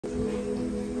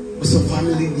So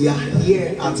family, we are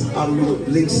here at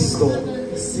Amrachblinkz store.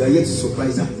 We are here to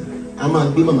surprise her. I'm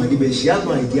a big mama, she has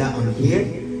no idea I'm here.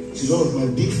 She's one of my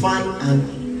big fans,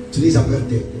 and today's her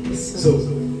birthday. So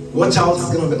watch out,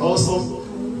 it's gonna be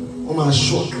awesome. Oma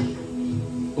shock.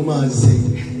 Oma say.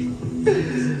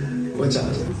 Watch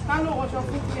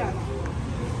out.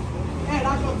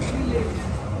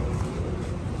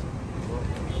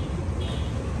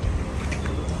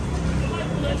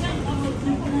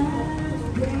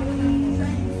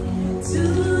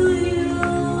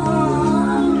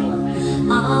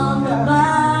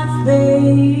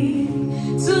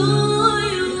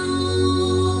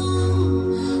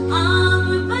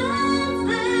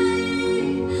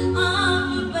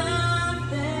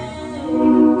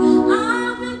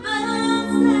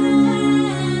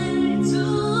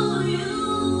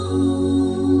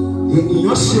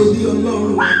 Ènìyàn ṣe bí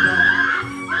Ọlọ́run ẹ̀dá.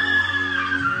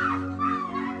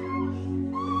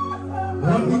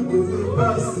 Wọ́n ní kò lè bá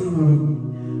sí wò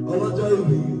ọlọ́jọ́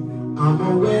ìbí àmọ́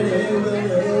wẹ́rẹ́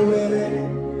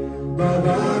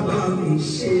bàbá bá mi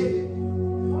ṣe.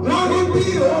 Wọ́n ní bí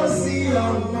ó sí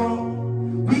ọmọ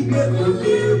wípé kò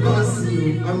lè bá sí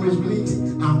Amrachblinkz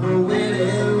àmọ́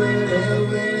wẹ́rẹ́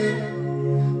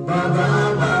bàbá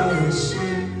bá mi ṣe.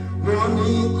 Wọ́n ní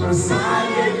kò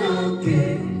sáyé lókè.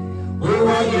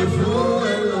 Wáyé fún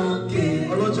ẹlòkè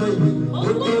ọlọ́jọ́ ìbí ó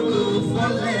gbogbo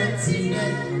fọ́lẹ̀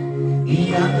tirẹ̀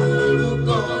ìyá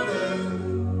orúkọ rẹ̀.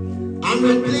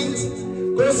 Amrachblinkz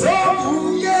kò sóògùn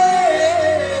yé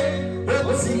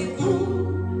ó ti kú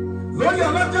lórí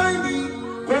ọlọ́jọ́ ìbí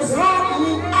kò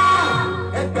sóògùn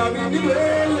ẹgbà mi nílé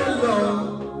lọ.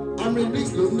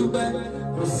 Amrachblinkz ló ń dúpẹ́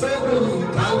kò sóògùn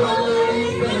ìkáwọ́ lórí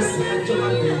fẹsẹ̀ ẹjọ́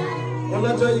rẹ̀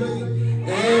ọlọ́jọ́ ìbí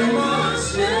ẹ máa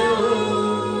ṣe o.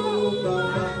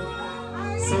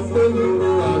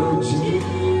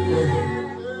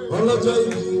 Ọlọ́jọ́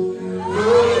ìbí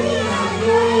lórí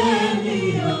ayé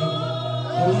ènìyàn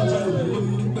ọlọ́jọ́ ìbí ló ń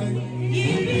dúpẹ́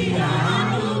ibi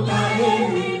àánú báyé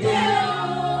mi dé.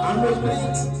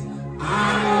 Amrachblinkz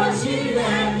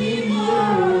àròjinlẹ̀ nínú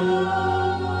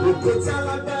òkúta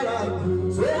lágbára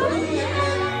torí ẹ̀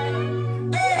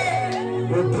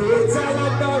òkúta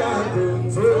lágbára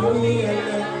torí ẹ̀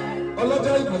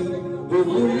ọlọ́jọ́ ìbí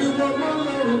òun ní wọ́n mọ́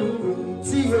lọ́rùn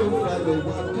tí yóò falẹ̀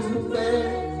wá dúpẹ́.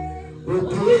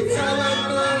 Òkúta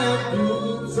lágbára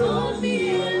torí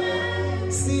ẹ̀.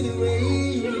 See the way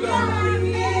you love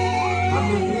me.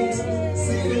 Amrachblinkz,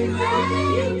 see the way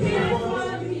you care for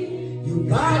me. You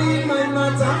carry my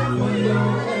matter for your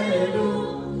head.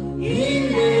 In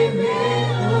the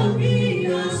name of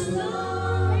Jesus.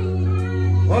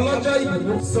 Ọlọ́jọ́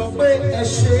ìbí sọ pé ẹ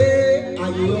ṣe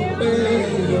àyè ọpẹ́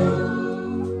yọ.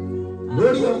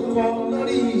 Lórí ọkọ,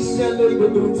 lórí iṣẹ́, lórí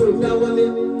gbogbo tó dáwọ́lé,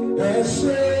 ẹ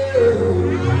ṣe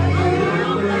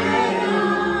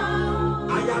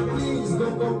àyà please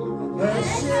gbọ́ngàn, ẹ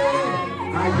ṣe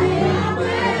àyè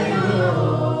ọpẹ́ yọ.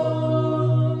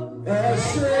 Ẹ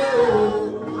ṣe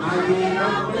àyè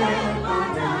ọpẹ́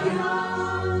padà yọ.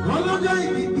 Ọlọ́jọ́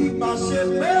ìbí bí pàṣẹ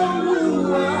pé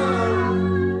Olúwa,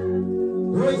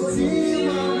 orí tí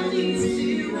wọ́n ní tí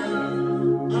wọ́n,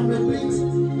 Amrachblinkz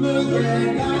ló yẹ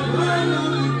ká bá lọ.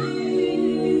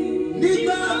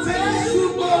 Nígbà tẹ́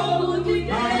ṣùgbọ́n,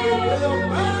 àwọn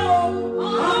ọ̀pẹ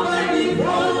ọ̀pẹ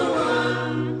ìbọn wa,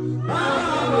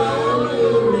 bàbá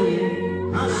olóore,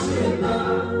 àṣẹ̀dá,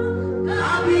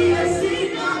 kábíyèsí,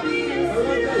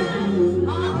 ọlọ́jọ́ ìbí,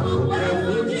 ọ̀pẹ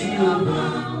fojú ọba,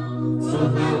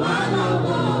 sọ̀tà wà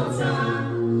lọ́wọ́ ọ̀tá,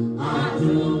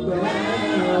 àdúpẹ́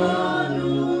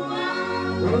Olúwa.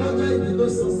 Ọlọ́jọ́ ìbí ló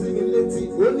sọ sí mi létí,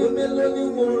 ó ní mélòó ni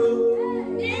mo rò.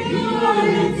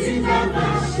 Ìwọ̀lẹ̀ tí bàbá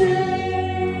ṣe.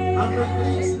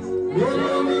 Amrachblinkz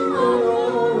mélòó ni mo rò.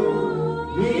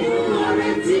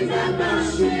 Ìwọ̀lẹ̀ tí bàbá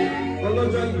ṣe.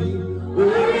 Ọlọ́jọ́ ìbí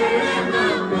oore rẹ̀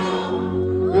máa pọ̀.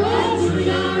 Ó tún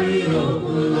yọrí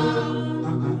òkun lọ.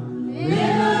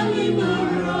 Mélòó ni mo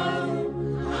rò.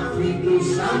 Àfi kì í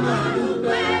sábà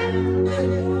dúpẹ́.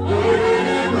 Oore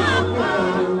rẹ̀ máa pọ̀.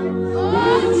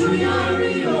 Ó tún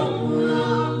yọrí òkun lọ.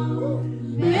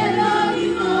 Mélòó ni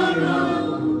mo rò.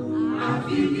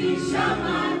 Àfi kì í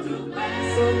sábà dúpẹ́.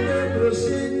 Sọ pé bó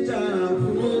ṣe ń jà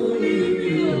fún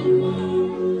ìrìn òun.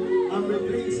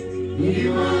 Amrachblinkz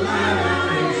ìmọ̀lára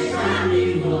ẹ̀ ṣáni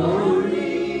mò ń rí.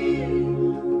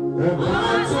 Ọba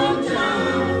tó jà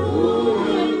fún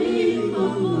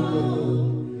onígbòho.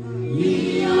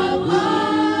 Ìyàwó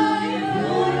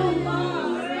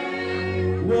ìfowópamọ́ rẹ̀.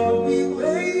 What we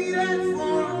waited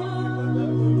for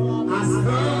has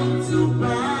come to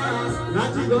pass.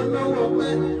 Láti gbọ́dọ̀ wọ̀ pé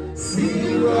sí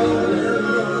ìrọ̀lẹ́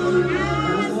lọ́wọ́.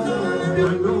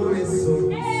 Àná rẹ̀ sọ.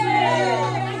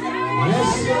 Ẹ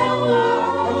ṣe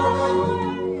wọ́n.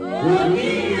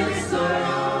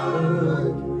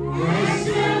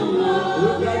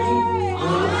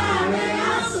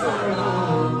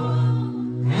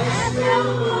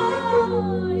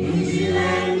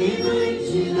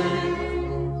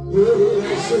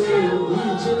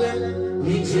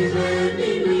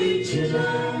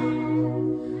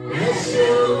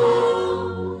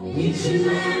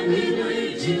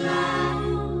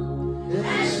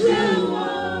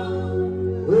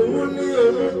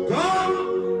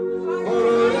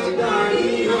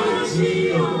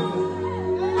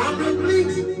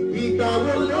 Amrachblinkz, ìgbà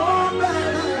wo ló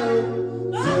bẹ̀rẹ̀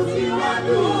tó fi wá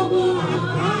dógún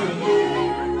àgbáyé?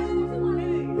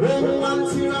 Ohun wa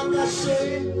tiraka ṣe,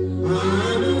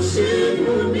 àánú ṣe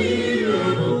fún mi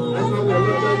rọrùn.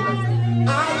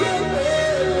 Ayé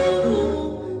bẹ̀rẹ̀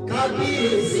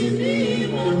kábíyèsí ní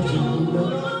ìmọ̀jù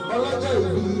ọlọ́jọ́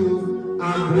ìbí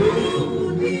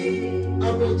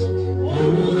Amrachblinkz,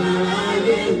 òun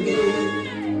aráyé gbé.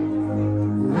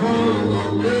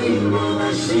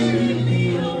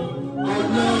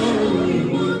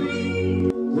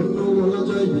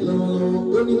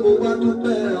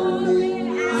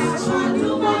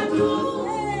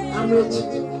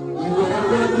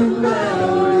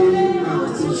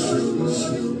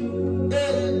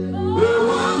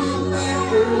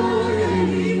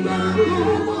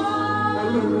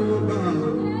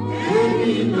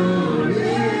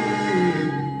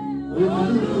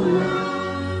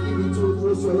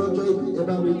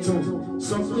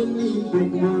 Something need to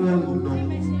go on.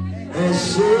 And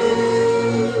she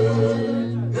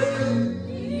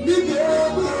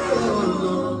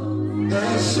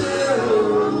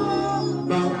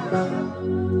Baba,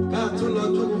 got to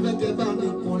love to make a band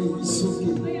of money. It's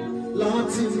okay.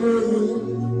 Lots of money.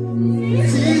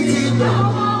 Titi,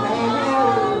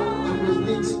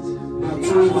 Amrachblinkz,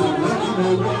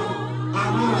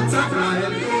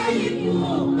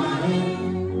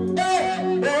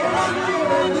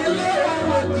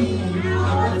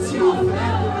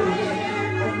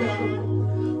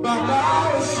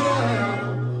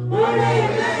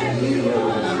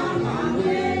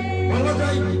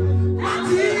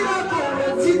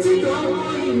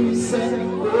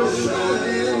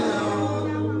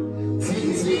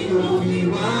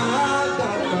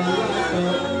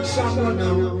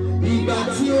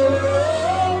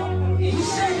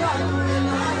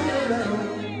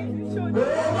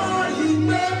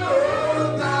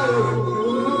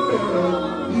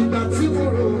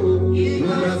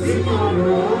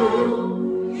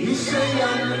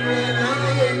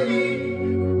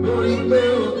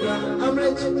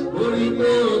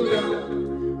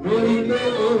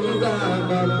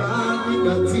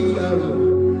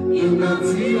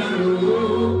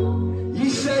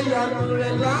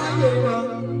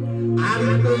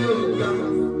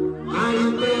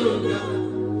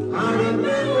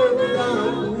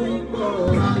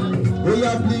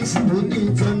 I'm please, we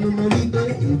need to know money.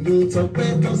 We need to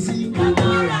pay to see you.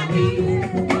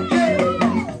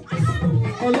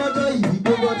 Another you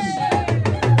go body.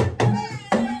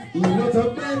 You want to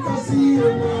pay to see you.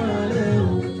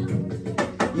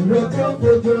 You want to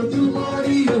go to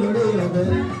money.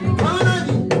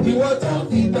 You want to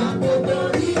be back with the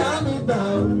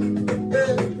down.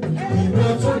 You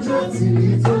want to draw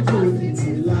to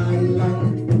lie.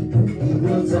 You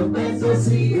want to pay to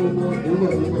see you.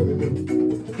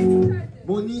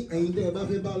 Money and never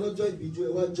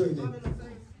join them.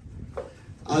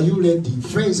 Are you ready?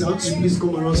 Friends, I want you to please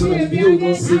come around so that the video will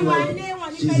not seem like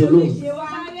she's alone.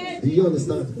 Do you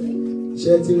understand?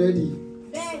 Shetty ready?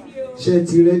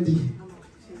 Shetty ready?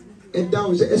 And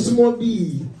down, a small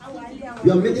bee.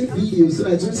 We are making videos so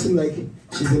that it won't seem like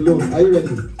she's alone. Are you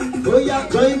ready? Oh yeah,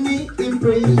 join me in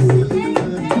praise.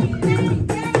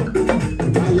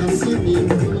 I am singing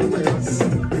words.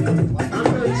 I'm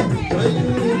ready. Join me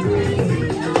in praise.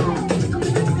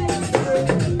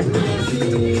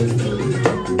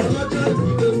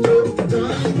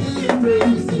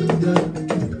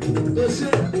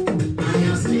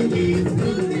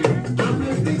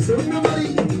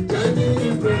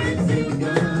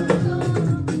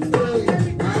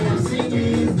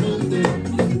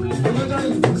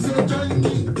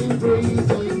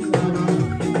 Praise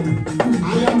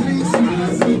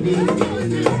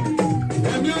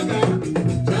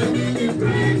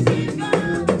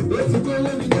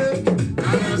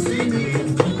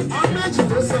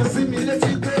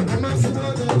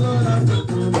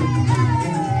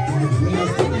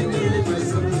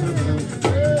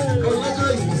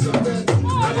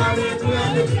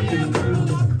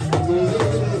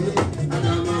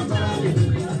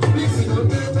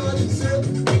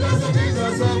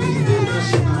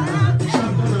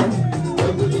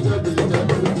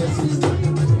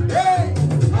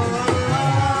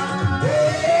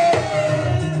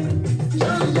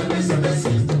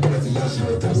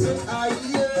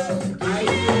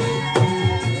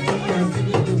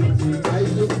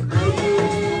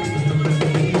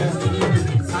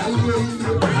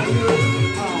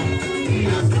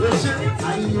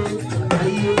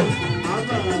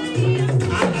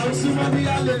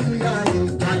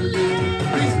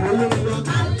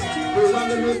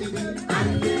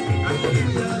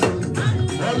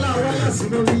Ọlá wáyà sí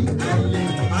lórí.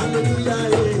 Hallelujah.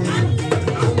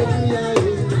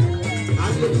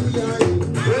 Hallelujah.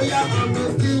 Oya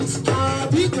Amrachblinkz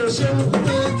bí kò ṣe ń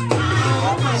gbé.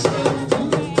 Àwọn máa ṣe ń dùn.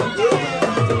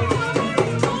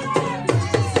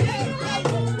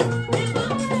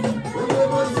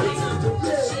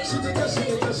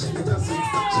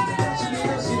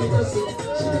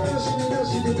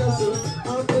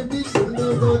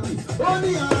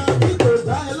 Only people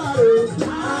die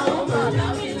alive.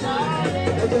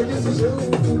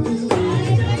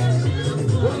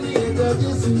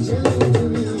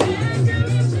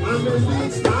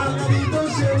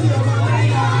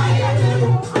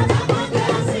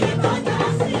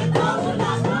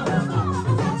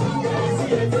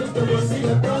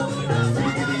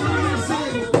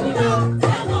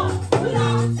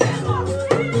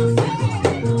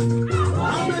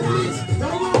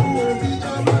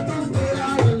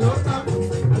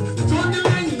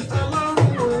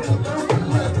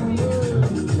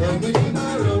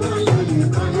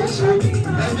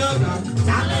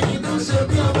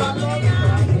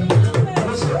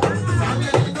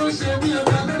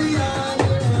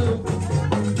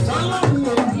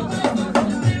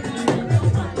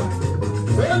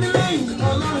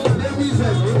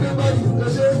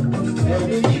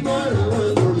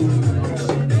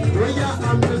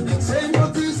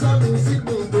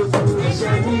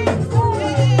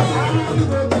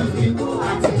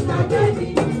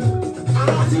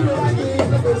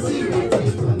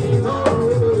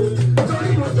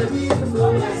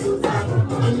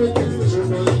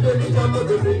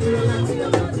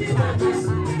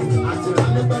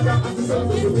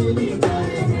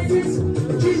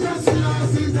 Jesus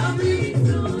Christ is the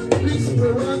victor. Please go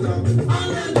on.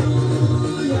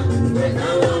 Hallelujah. When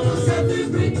I was set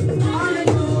free.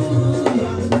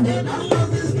 Hallelujah. And I was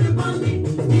this grip on me.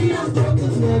 He has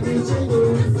broken every chain.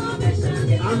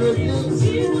 Amrachblinkz.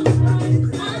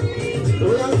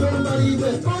 Oh, I don't believe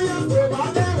it. Oh, yeah, go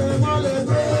back there and all the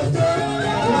way.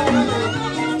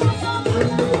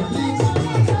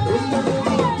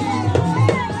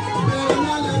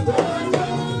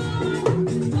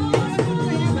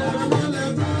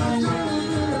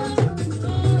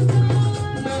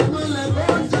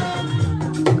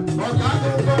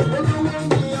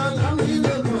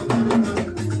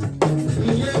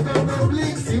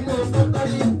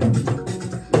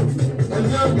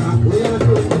 Yoga.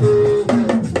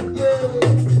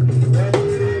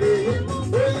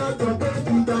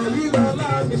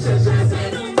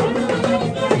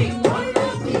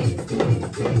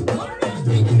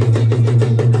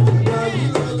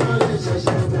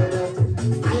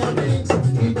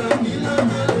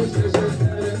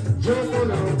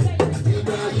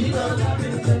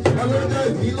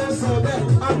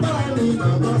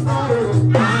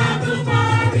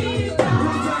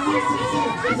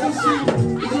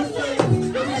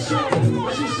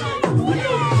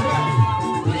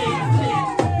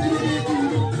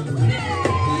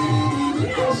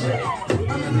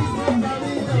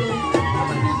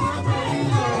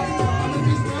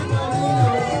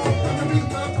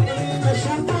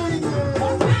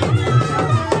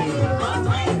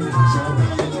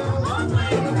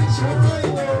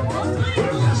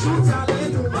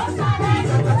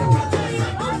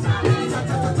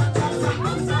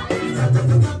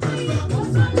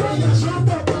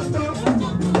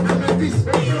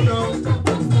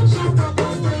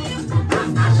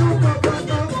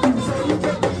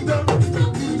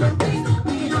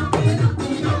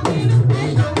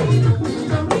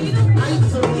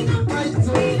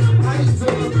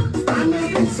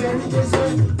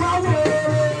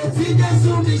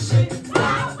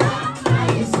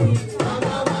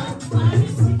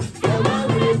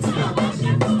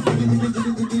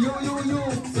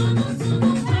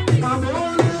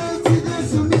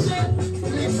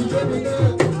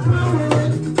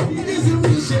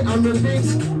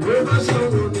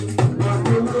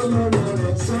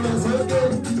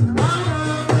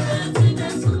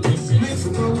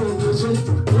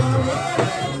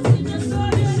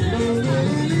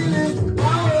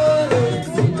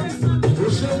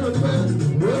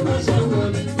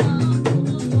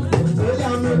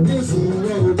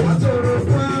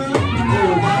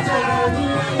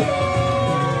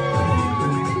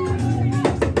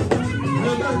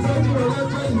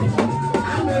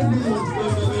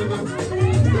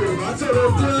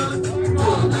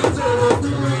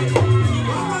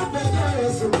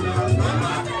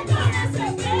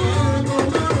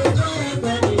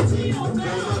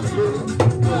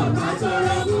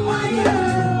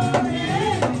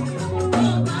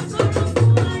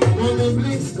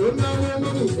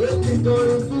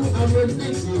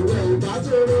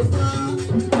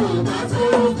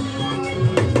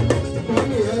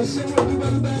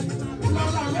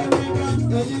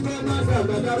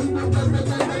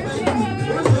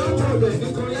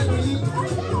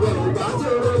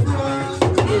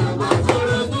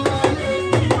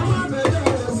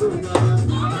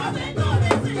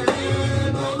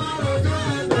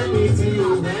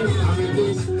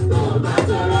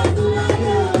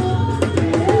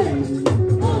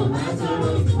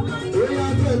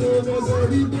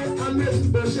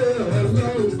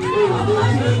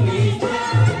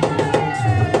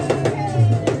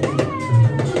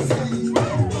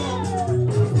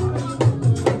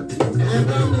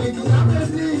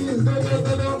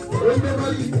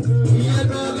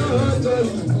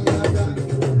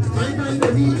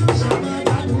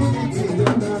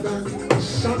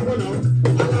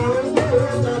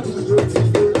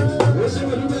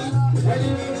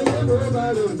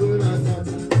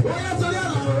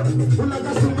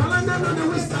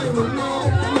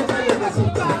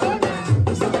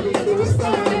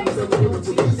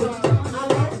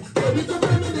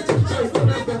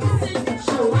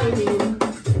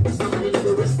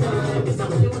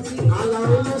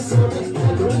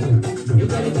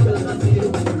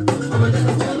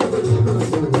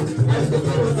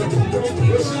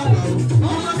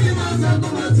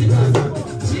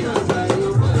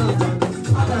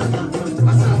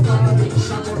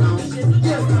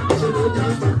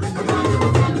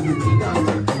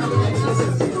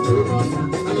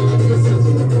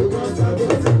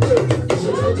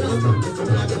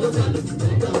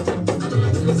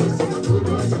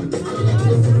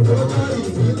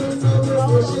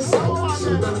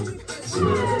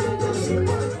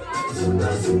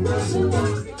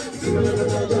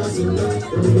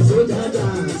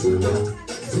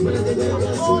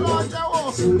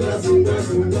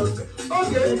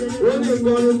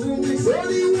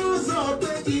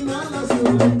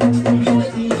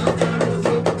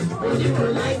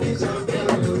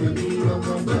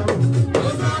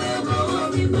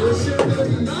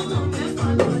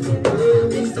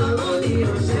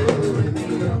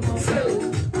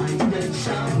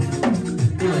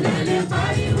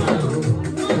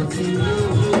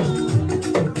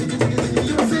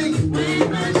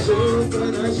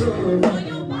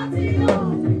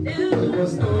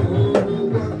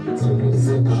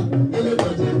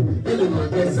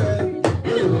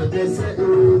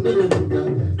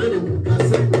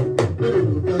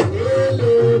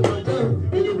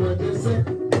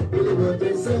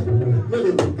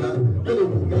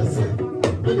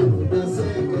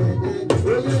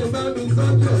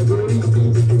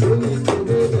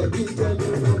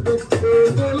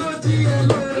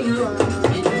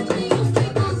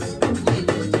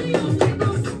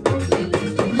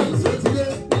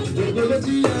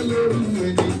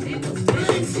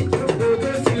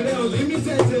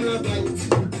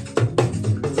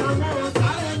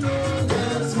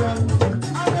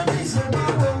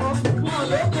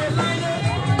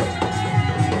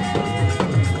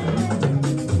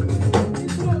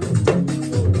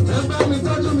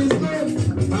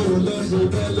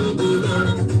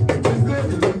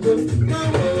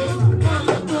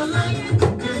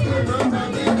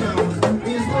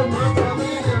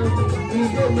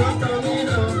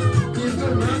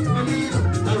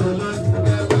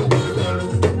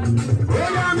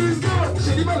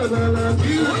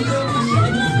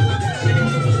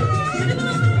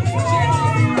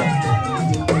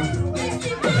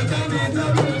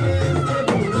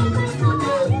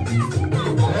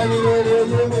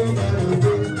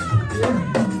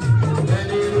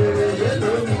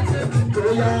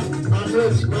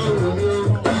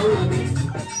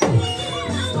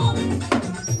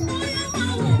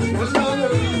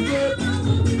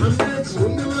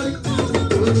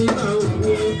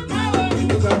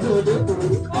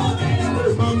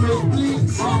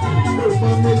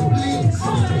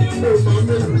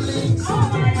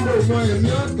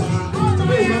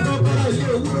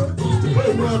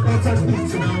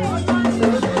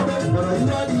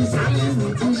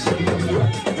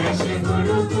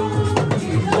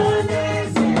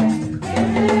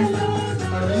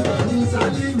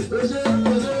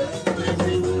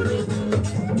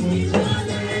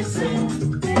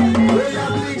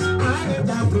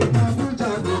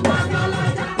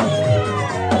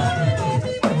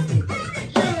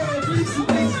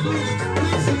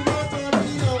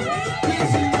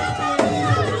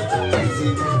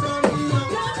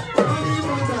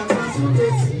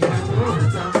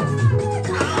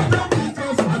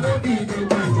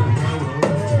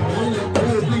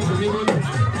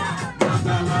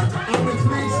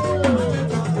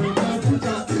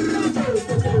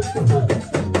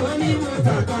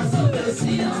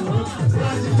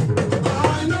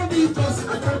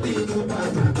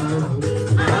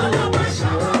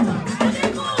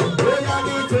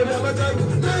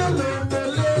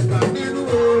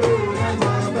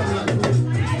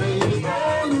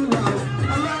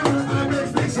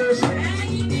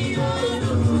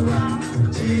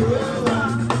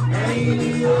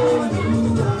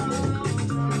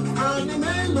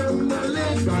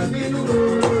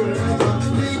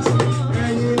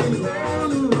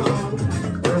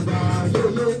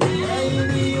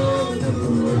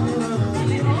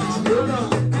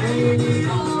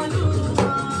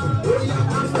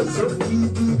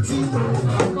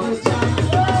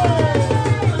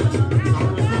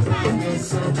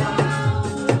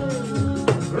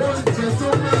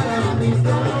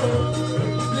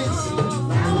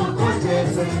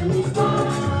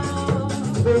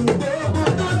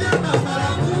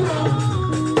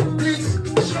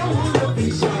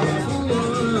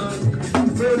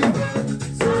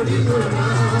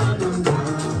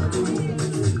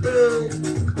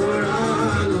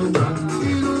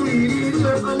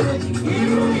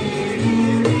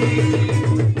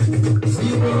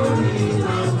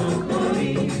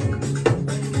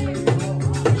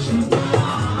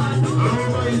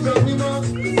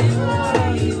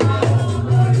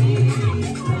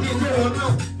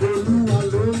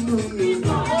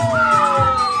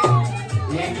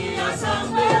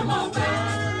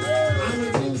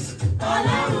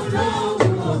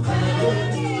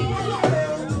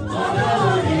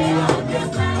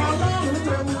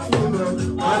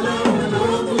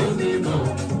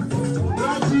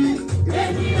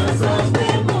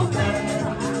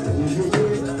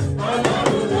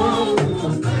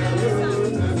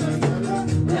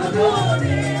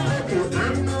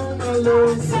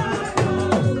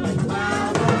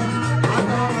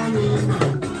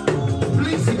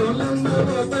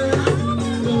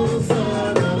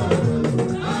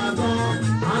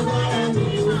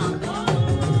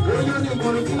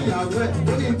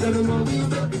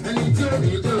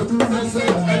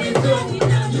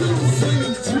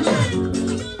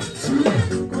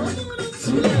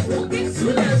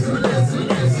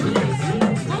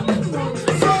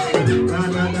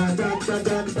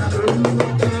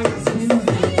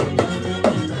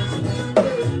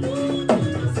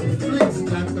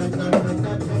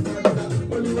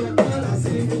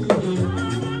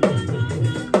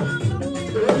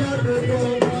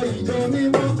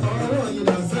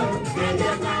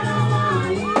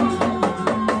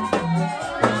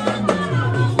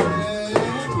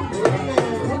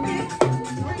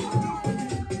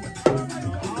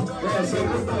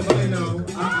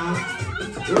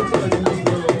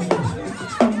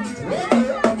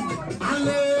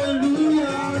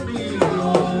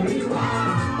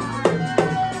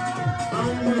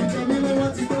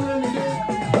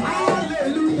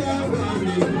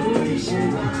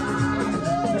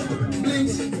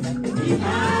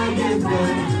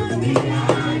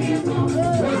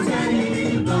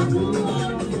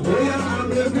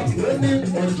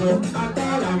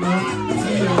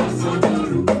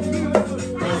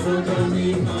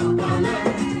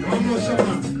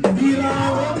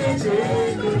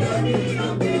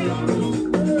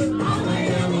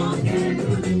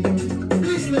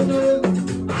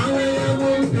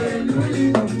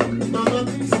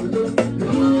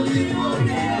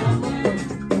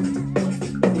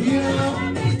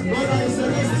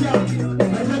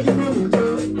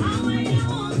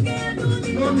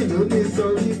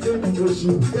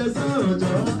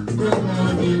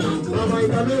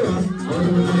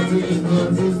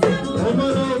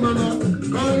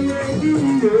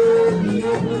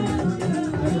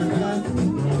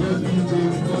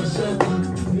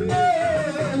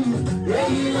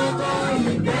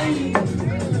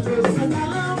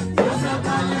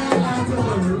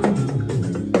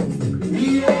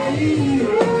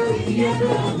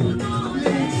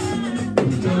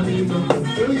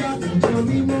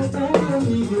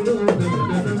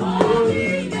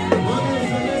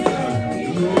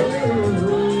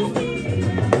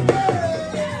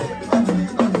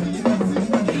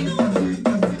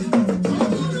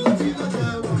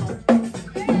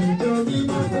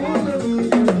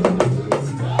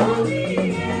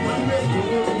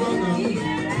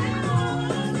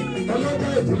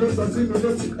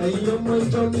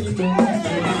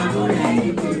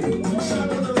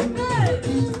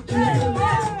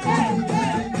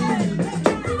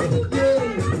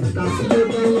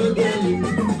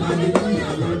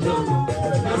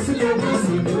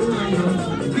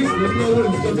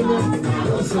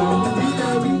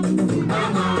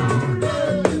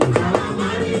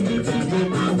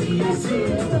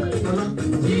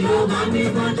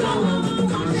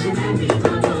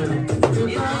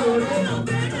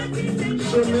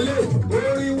 ṣòmìlẹ̀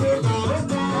oríwo làwọn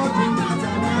kan ọdún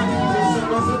àtàwọn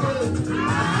ìṣòro sókè.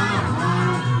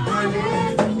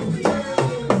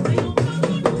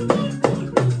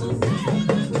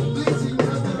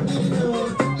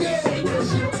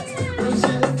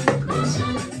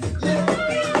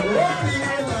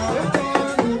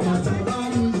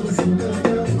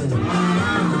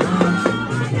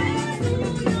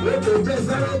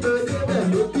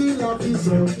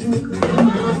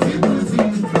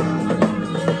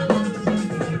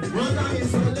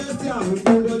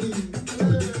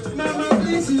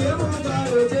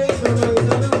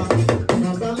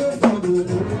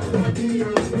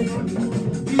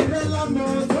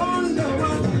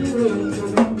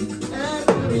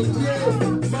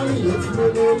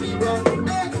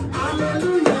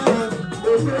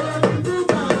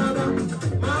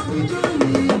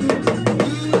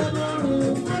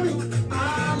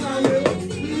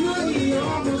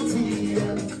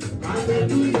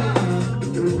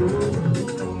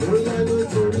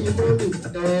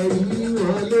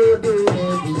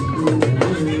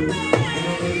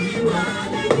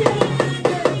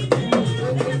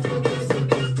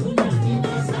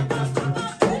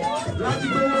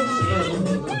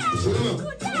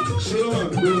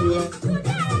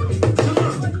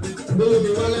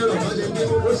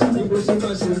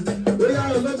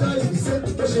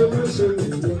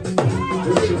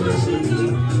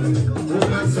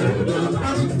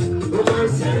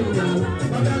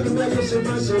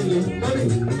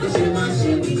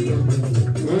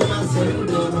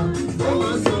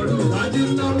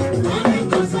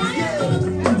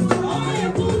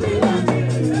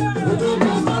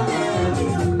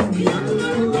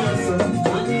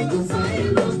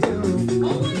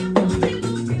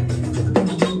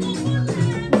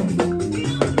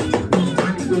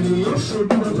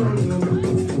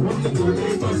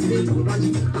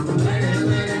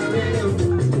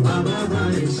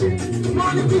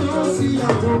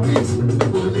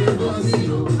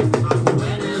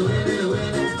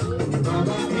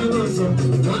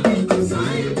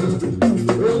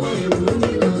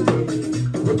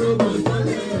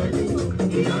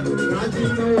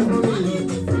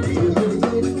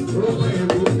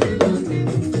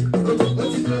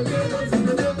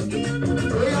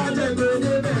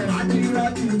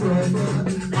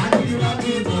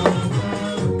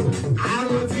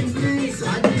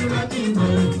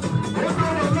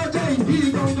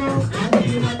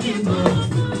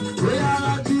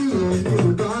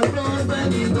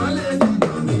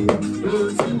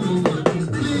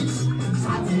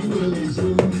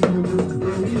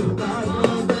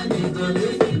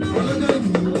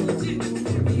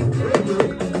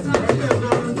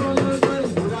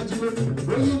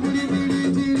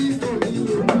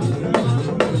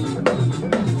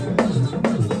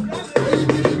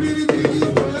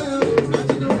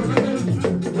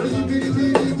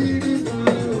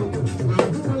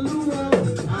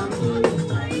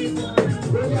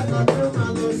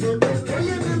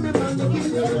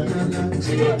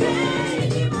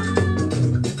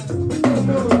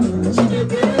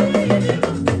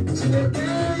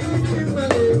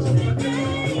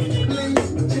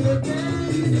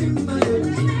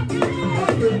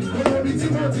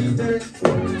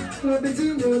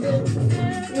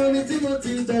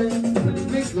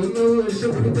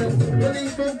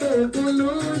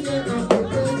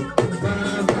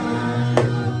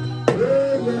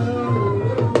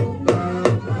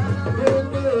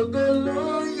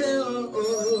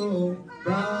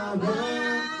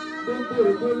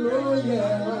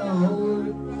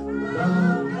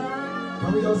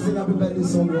 Can we all sing happy birthday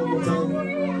song one more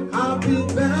time? Happy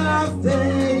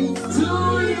birthday to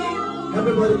you.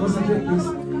 Everybody concentrate, please.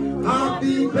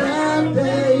 Happy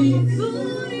birthday to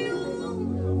you.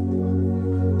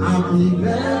 Happy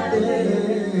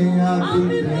birthday, happy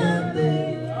birthday,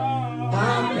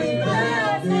 happy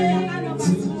birthday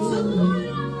to you.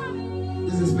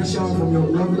 This is special from your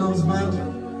loved ones band.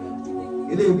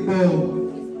 It ain't Paul.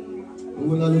 We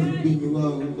will not be big, we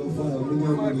will not fire.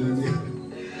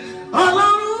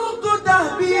 Ọlọ́run tó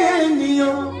dàbí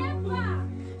ènìyàn,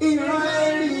 ìran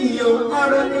ènìyàn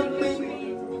ọ̀rọ̀ ló pín.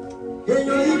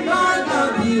 Èèyàn ìbá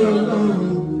dàbí Ọlọ́run,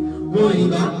 mo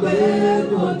ìbá pé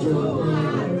lọ́jọ́.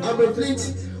 Amrachblinkz.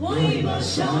 Mo ìbá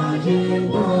ṣáájú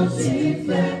bó ti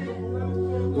fẹ́,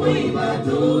 mo ìbá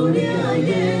dórí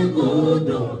ayé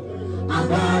kodò,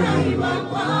 agbára ìbá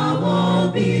pa wọ́n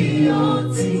bí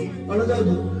ọtí.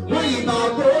 Ọlọ́dọ̀dọ̀. Mo ìbá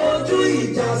bójú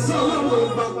ìjà sọ́wọ́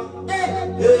pa.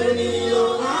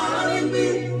 Ènìyàn àríbí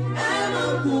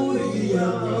ẹranko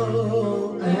ìyàwó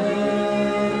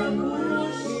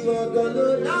ìwọ̀gàn ló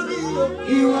dárí o.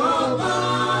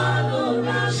 Ìwọ̀gàn ló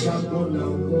dá ṣàkóso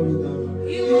kórìíra.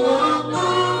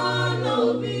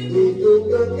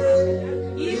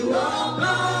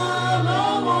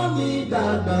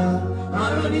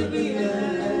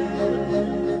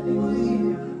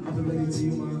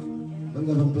 long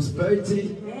life and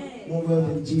prosperity, more wealth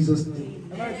in Jesus'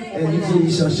 name. And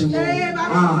you shall share more.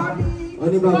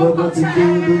 Only my God to do.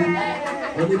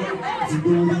 Only to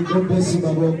do. God bless you,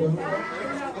 my God.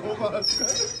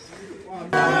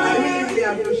 I really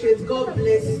appreciate. God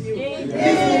bless you.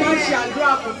 This woman shall grow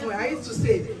up before. I used to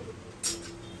say,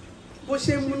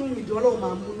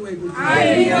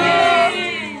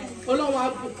 Ọlọ́run á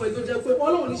bù pẹ̀lú jẹ́ pé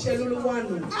Ọlọ́run níṣẹ́ ló wà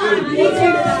nù. Ó ti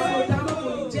ń ta ọ̀dà náà kò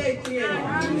ní jẹ́ ìpín ẹ̀.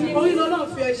 Orí lọ́nà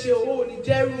fi ẹ ṣe owó ní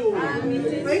jẹ́rù o.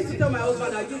 I used to tell my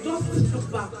husband that you just look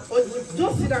back or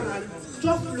just sit down and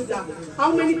just look at how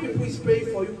many people is praying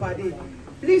for you per day.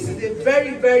 Please is a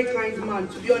very very kind man,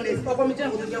 to be honest. Papa mi jẹ́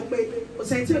ìwọ̀n tó jẹ́ pé kò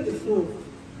sẹ́ni tí ò lè fún o.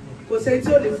 Kò sẹ́ni tí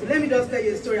ò lè fún. Let me just tell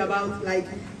you a story about like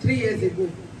 3 years ago.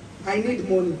 I need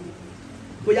money.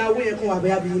 Bóyá owó yẹn kàn wà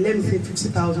bóyá bíi let me say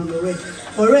 50,000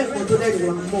 ọ̀rẹ́ ẹ̀kan tó lẹ́yìn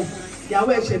wà mọ̀ ìyàwó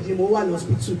ẹ̀ṣẹ̀ bíi mo wà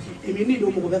lọ́sibítù èmi ní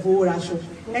ìdòwò kò fẹ́ fowó ra aṣọ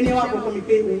ẹni wá kọ́kọ́ mi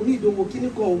pé òun ní ìdòwò kíní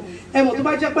kan o ẹ̀mọ̀ tó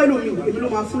bá jẹ́ pẹ́lú mi èmi ló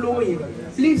máa fún lówó yẹn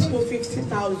please kó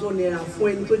 50,000 naira fún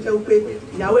ẹni tó jẹ́ pé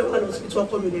ìyàwó ẹ̀ wà lọ́sibítù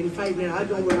ọkọ mi lẹ́ni 5 naira á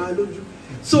jọ ń wẹ̀rẹ̀ lójú.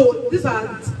 So these are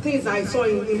things I saw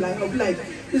in him like I'll be like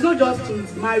it's not just to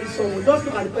marry someone, just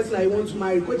look at the person that you want to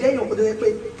marry. Kò jẹ́ èèyàn kò tó jẹ́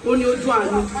pé ó ní ojú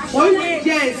àánú.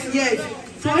 Yes.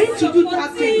 For him to do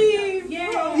that thing,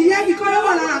 yeah, because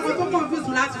I'm confused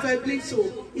with that Amrachblinkz, so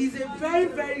he's a very,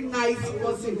 very nice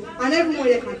person, and everyone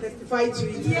here can testify to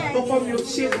it. But from your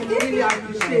shape, we really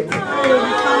appreciate.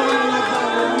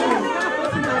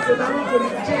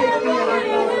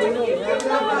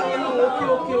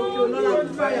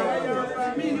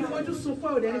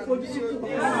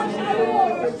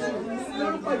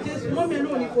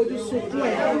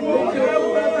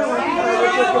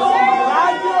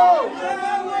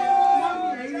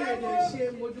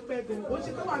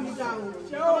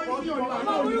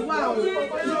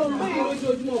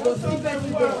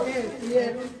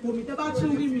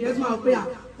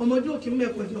 Ọmọdé òkè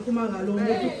mẹ́kọ̀ọ́ ìjọ kó máa rà lọ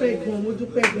mo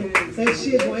dúpẹ́ gan ẹ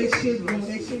ṣé gan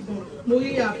mo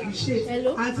rí appreciate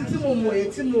àti tí mo mọ̀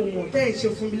tẹ́ ẹ ṣe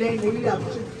fún mi lẹ́yìn mo rí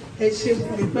appreciate ẹ ṣe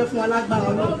fún mi pẹ́ fún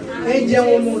alágbára náà ẹ jẹun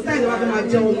ọmọ táyì wá fẹ́ máa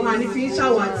jẹun ọmọ àní fi ń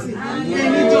ṣàwátì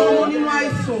ẹni jẹun ọmọ nínú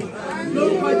àìsàn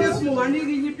lórúkọ Jésù mo wà ní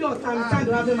rí yín bí ọ̀tá mi táyì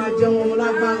wá fẹ́ máa jẹun ọmọ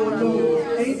lágbára náà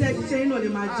ẹ̀yin tẹ́ ti ṣe iná lè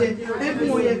máa jẹ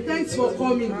everyone here thanks for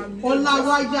coming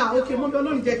Ọláwáyà okay mo bí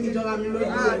Ọlọ́run jẹ́ kí n jọra mi lójú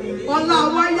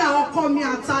Ọláwáyà ọkọ mi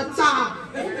àtàtà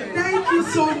thank you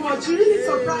so much you really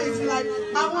surprised me like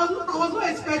I was not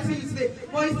expecting you today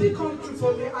but it still come true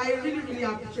for me I really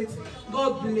appreciate it.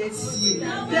 God bless you.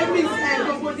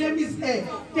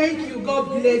 Thank you. God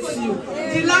bless you.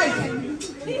 Delight,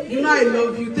 you know I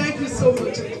love you. Thank you so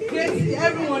much. Grace,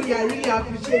 everyone here, I really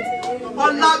appreciate it.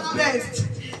 Allah best.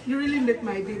 You really make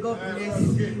my day. God bless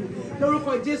you.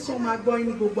 Lórúkọ Jésù máa gbọ́ yín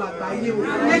ní gbogbo àgbáyé o.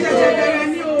 Ẹ ṣẹ̀ṣẹ̀ bẹ̀rẹ̀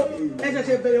ní o. Ẹ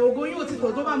ṣẹ̀ṣẹ̀ bẹ̀rẹ̀ ògo yín ò ti tọ̀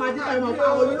tó bá máa dé tàbí máa pa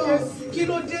Ọlọ́run. Kí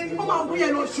ló dé? Ó máa gún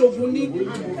yẹn lọ ṣògùn ní.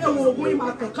 Ẹ wo ògo yín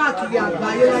máa tàn káàkiri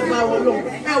àgbáyé lágbára Ọlọ́run.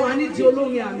 Ẹ wà nídìí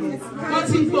olórin àná. Wọ́n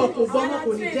ti ń gbọ́ kò gbọ́ mọ́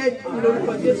kò ní jẹ́ ìpín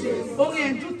lórúkọ Jésù. Orin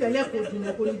ẹ̀dú tẹ̀lé kò dùn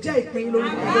kò ní jẹ́ ìpín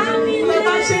lórúkọ Jésù. Ẹ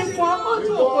bá ṣe ń fọ́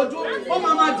ọdún òkojú ó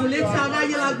máa dùn létí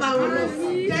aráyé lágbára Ọlọ́run.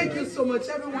 Thank you so much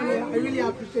everyone here. I really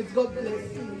appreciate. God bless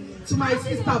you. To my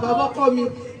sister Baba call me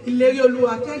Ìlérí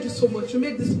Olúwa, thank you so much. You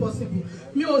make this possible.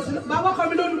 Mi ò sí Baba call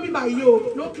me ló lu bíbá yìí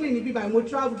o, ló clean ní bíbá yìí, mo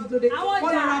travel kí tó dé. Wọ́n lọ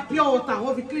ra pure water,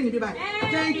 wọ́n fi clean ní bíbá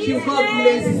yìí. Thank you, God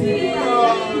bless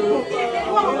you.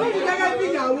 Wọ́n mú mi gẹ́gẹ́ bí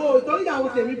ìyàwó, torí ìyàwó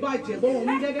tèmi bàjẹ́, bọ́ wọn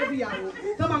mú gẹ́gẹ́ bí ìyàwó.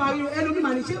 Tó máa máa rí ẹnu mi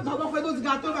màá ní ṣé Baba pẹ́ tó ti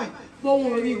ga tó báyìí, bọ́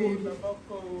wọn rí o.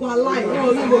 Wàláì,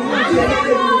 wọ́n rí o.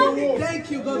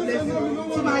 Thank you, God bless you.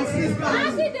 To my sister,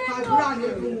 Fabra and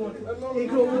everyone.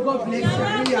 God bless you.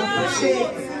 I really appreciate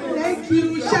it. Thank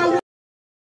you. Shall we